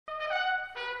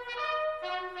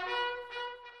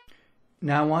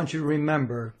Now I want you to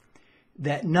remember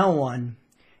that no one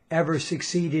ever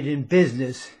succeeded in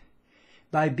business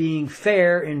by being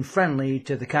fair and friendly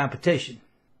to the competition.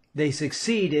 They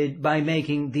succeeded by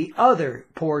making the other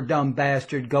poor dumb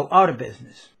bastard go out of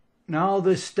business. Now all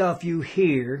this stuff you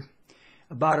hear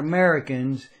about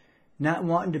Americans not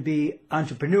wanting to be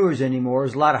entrepreneurs anymore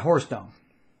is a lot of horse dung.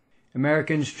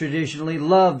 Americans traditionally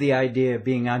love the idea of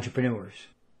being entrepreneurs.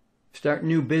 Start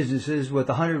new businesses with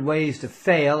 100 ways to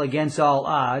fail against all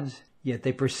odds, yet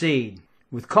they proceed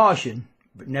with caution,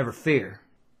 but never fear.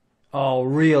 All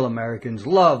real Americans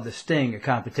love the sting of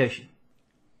competition.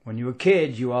 When you were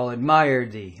kids, you all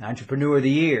admired the Entrepreneur of the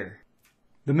Year,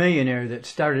 the millionaire that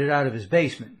started out of his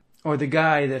basement, or the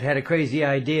guy that had a crazy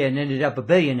idea and ended up a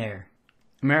billionaire.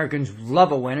 Americans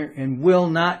love a winner and will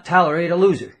not tolerate a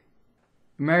loser.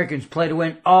 Americans play to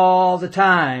win all the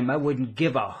time. I wouldn't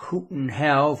give a hoot in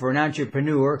hell for an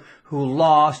entrepreneur who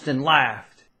lost and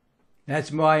laughed.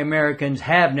 That's why Americans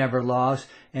have never lost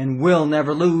and will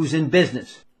never lose in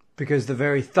business, because the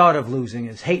very thought of losing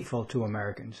is hateful to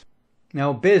Americans.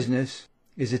 Now, business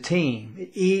is a team.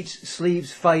 It eats,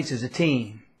 sleeps, fights as a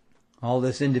team. All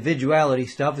this individuality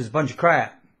stuff is a bunch of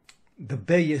crap. The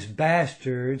biggest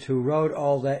bastards who wrote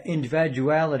all that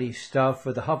individuality stuff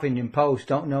for the Huffington Post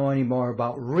don't know any more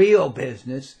about real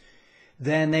business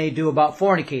than they do about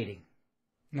fornicating.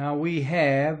 Now, we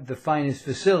have the finest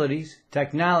facilities,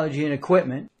 technology, and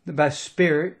equipment, the best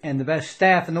spirit, and the best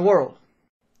staff in the world.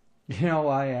 You know,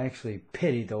 I actually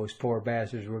pity those poor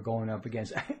bastards we're going up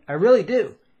against. I really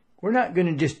do. We're not going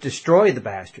to just destroy the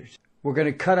bastards. We're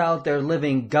going to cut out their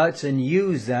living guts and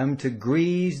use them to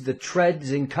grease the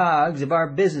treads and cogs of our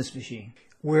business machine.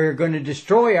 We're going to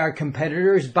destroy our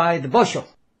competitors by the bushel.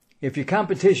 If your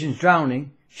competition's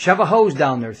drowning, shove a hose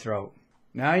down their throat.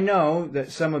 Now, I know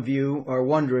that some of you are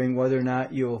wondering whether or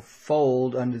not you'll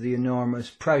fold under the enormous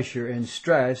pressure and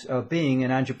stress of being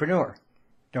an entrepreneur.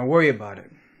 Don't worry about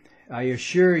it. I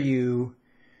assure you,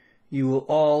 you will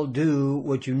all do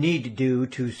what you need to do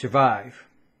to survive.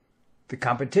 The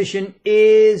competition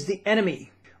is the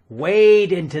enemy.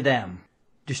 Wade into them.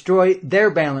 Destroy their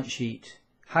balance sheets.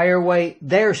 Hire away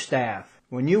their staff.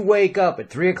 When you wake up at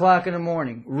 3 o'clock in the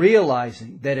morning,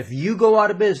 realizing that if you go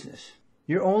out of business,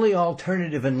 your only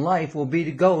alternative in life will be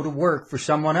to go to work for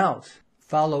someone else.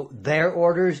 Follow their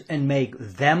orders and make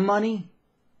them money,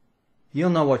 you'll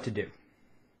know what to do.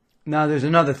 Now, there's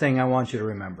another thing I want you to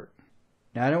remember.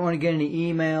 Now, I don't want to get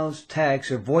any emails,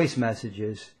 texts, or voice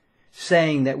messages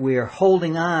saying that we are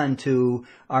holding on to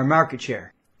our market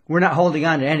share. We're not holding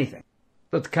on to anything.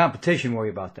 Let the competition worry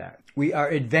about that. We are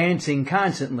advancing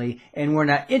constantly, and we're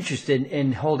not interested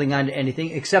in holding on to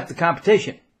anything except the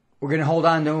competition. We're going to hold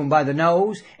on to them by the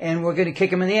nose, and we're going to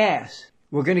kick them in the ass.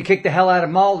 We're going to kick the hell out of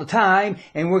them all the time,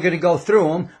 and we're going to go through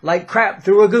them like crap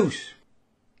through a goose.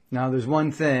 Now, there's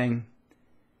one thing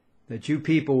that you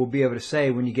people will be able to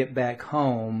say when you get back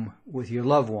home with your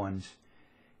loved ones,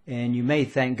 and you may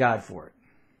thank God for it.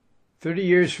 30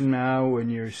 years from now, when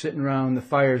you're sitting around the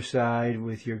fireside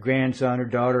with your grandson or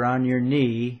daughter on your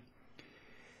knee,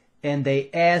 and they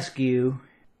ask you,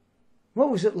 what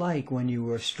was it like when you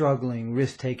were a struggling,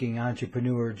 risk-taking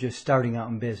entrepreneur just starting out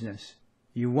in business?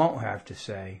 You won't have to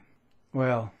say,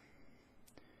 well,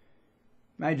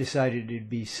 I decided it'd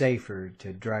be safer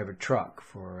to drive a truck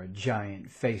for a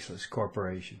giant, faceless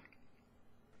corporation.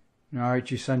 All right,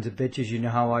 you sons of bitches, you know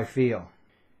how I feel.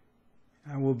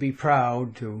 I will be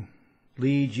proud to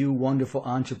lead you wonderful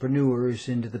entrepreneurs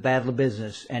into the battle of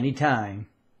business anytime,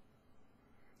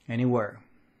 anywhere.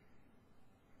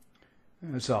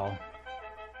 That's all.